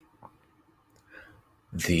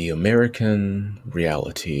The American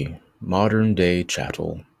Reality, Modern Day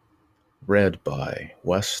Chattel, read by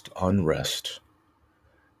West Unrest.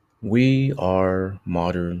 We are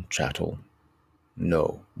modern chattel.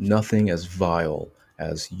 No, nothing as vile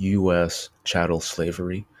as U.S. chattel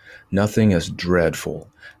slavery, nothing as dreadful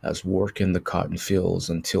as work in the cotton fields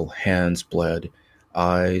until hands bled,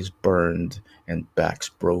 eyes burned, and backs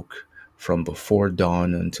broke from before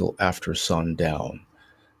dawn until after sundown.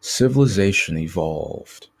 Civilization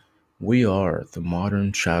evolved. We are the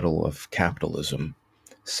modern chattel of capitalism.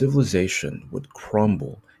 Civilization would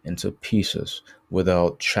crumble into pieces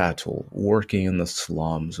without chattel working in the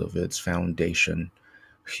slums of its foundation.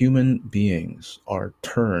 Human beings are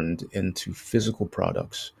turned into physical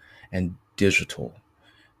products and digital.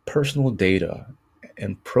 Personal data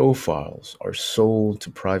and profiles are sold to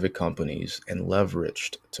private companies and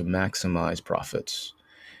leveraged to maximize profits.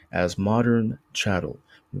 As modern chattel,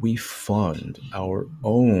 we fund our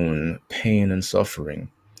own pain and suffering.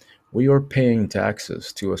 We are paying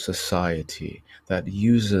taxes to a society that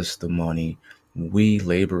uses the money we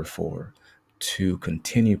labor for to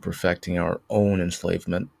continue perfecting our own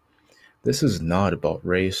enslavement. This is not about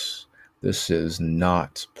race. This is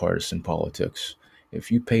not partisan politics.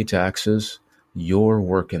 If you pay taxes, you're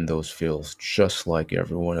working those fields just like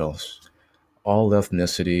everyone else. All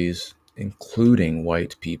ethnicities, including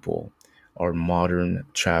white people, are modern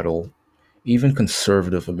chattel. Even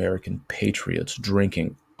conservative American patriots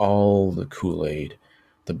drinking all the Kool-Aid.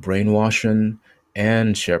 The brainwashing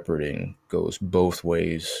and shepherding goes both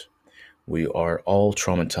ways. We are all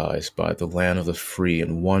traumatized by the land of the free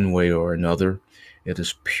in one way or another. It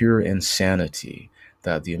is pure insanity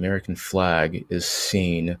that the American flag is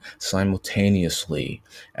seen simultaneously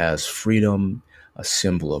as freedom, a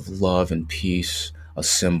symbol of love and peace, a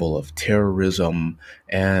symbol of terrorism,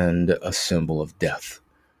 and a symbol of death.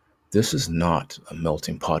 This is not a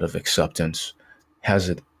melting pot of acceptance. Has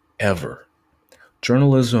it ever?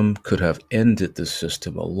 Journalism could have ended this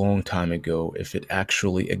system a long time ago if it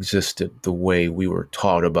actually existed the way we were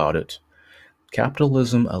taught about it.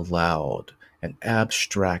 Capitalism allowed an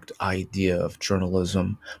abstract idea of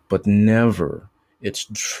journalism, but never its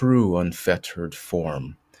true unfettered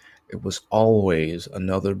form. It was always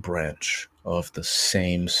another branch of the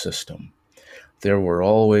same system. There were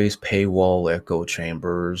always paywall echo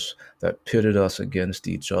chambers that pitted us against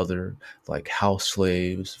each other like house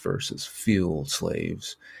slaves versus field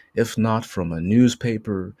slaves, if not from a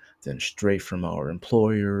newspaper, then straight from our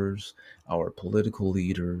employers, our political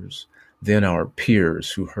leaders, then our peers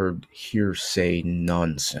who heard hearsay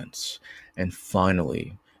nonsense, and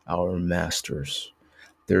finally, our masters.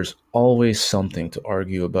 There's always something to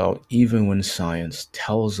argue about, even when science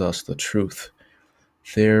tells us the truth.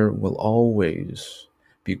 There will always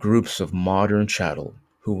be groups of modern chattel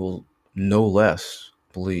who will no less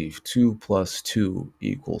believe 2 plus 2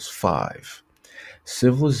 equals 5.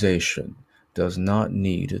 Civilization does not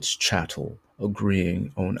need its chattel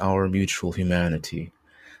agreeing on our mutual humanity.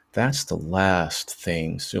 That's the last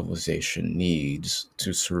thing civilization needs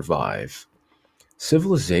to survive.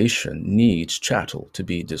 Civilization needs chattel to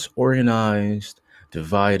be disorganized,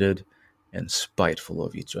 divided, and spiteful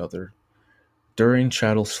of each other. During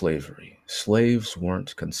chattel slavery, slaves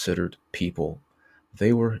weren't considered people.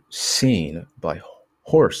 They were seen by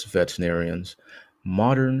horse veterinarians.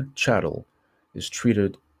 Modern chattel is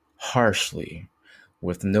treated harshly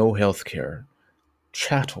with no health care.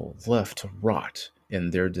 Chattel left to rot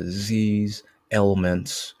in their disease,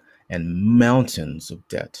 ailments, and mountains of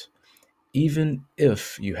debt. Even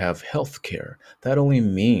if you have health care, that only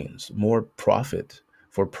means more profit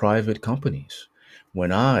for private companies.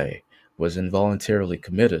 When I was involuntarily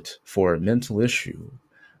committed for a mental issue,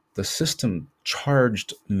 the system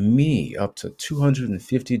charged me up to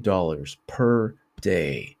 $250 per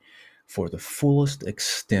day for the fullest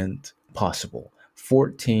extent possible.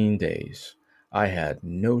 14 days. I had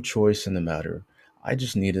no choice in the matter. I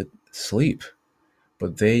just needed sleep.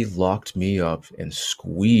 But they locked me up and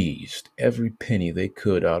squeezed every penny they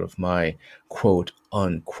could out of my quote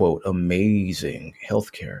unquote amazing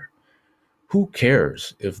healthcare. Who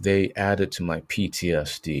cares if they added to my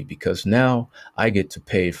PTSD? Because now I get to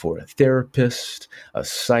pay for a therapist, a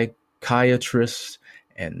psychiatrist,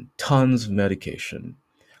 and tons of medication.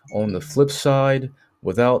 On the flip side,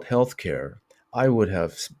 without healthcare, I would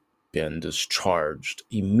have been discharged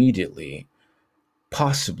immediately,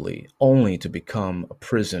 possibly only to become a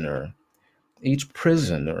prisoner. Each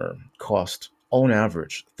prisoner cost, on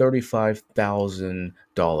average,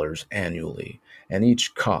 $35,000 annually, and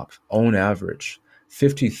each cop, on average,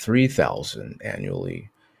 $53,000 annually,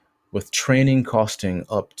 with training costing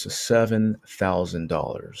up to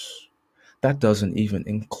 $7,000. That doesn't even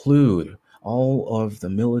include all of the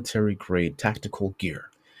military grade tactical gear.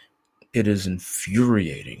 It is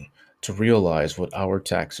infuriating to realize what our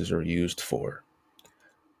taxes are used for.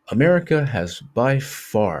 America has by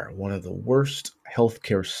far one of the worst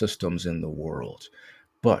healthcare systems in the world,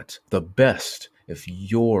 but the best if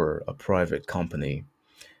you're a private company.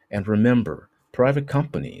 And remember, private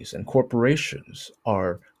companies and corporations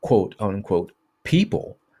are quote unquote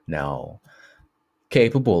people now,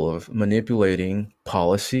 capable of manipulating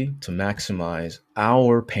policy to maximize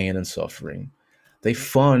our pain and suffering. They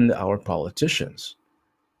fund our politicians.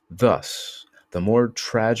 Thus, the more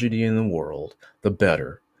tragedy in the world, the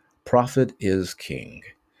better. Profit is king.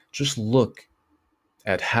 Just look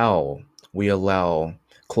at how we allow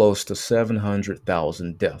close to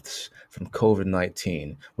 700,000 deaths from COVID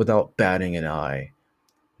 19 without batting an eye.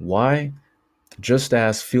 Why? Just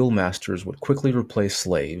as field masters would quickly replace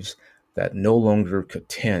slaves that no longer could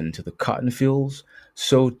tend to the cotton fields,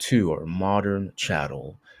 so too are modern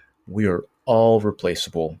chattel. We are all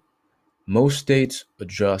replaceable. Most states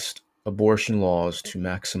adjust abortion laws to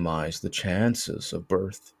maximize the chances of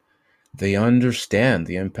birth. They understand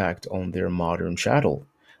the impact on their modern chattel.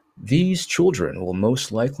 These children will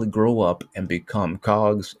most likely grow up and become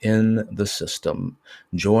cogs in the system,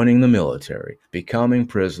 joining the military, becoming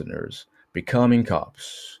prisoners, becoming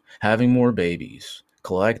cops, having more babies,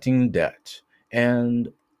 collecting debt,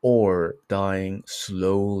 and or dying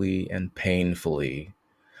slowly and painfully.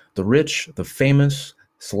 The rich, the famous,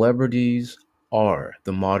 celebrities are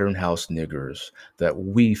the modern house niggers that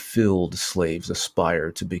we filled slaves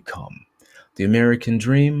aspire to become. The American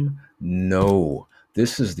dream? No,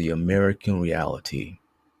 this is the American reality.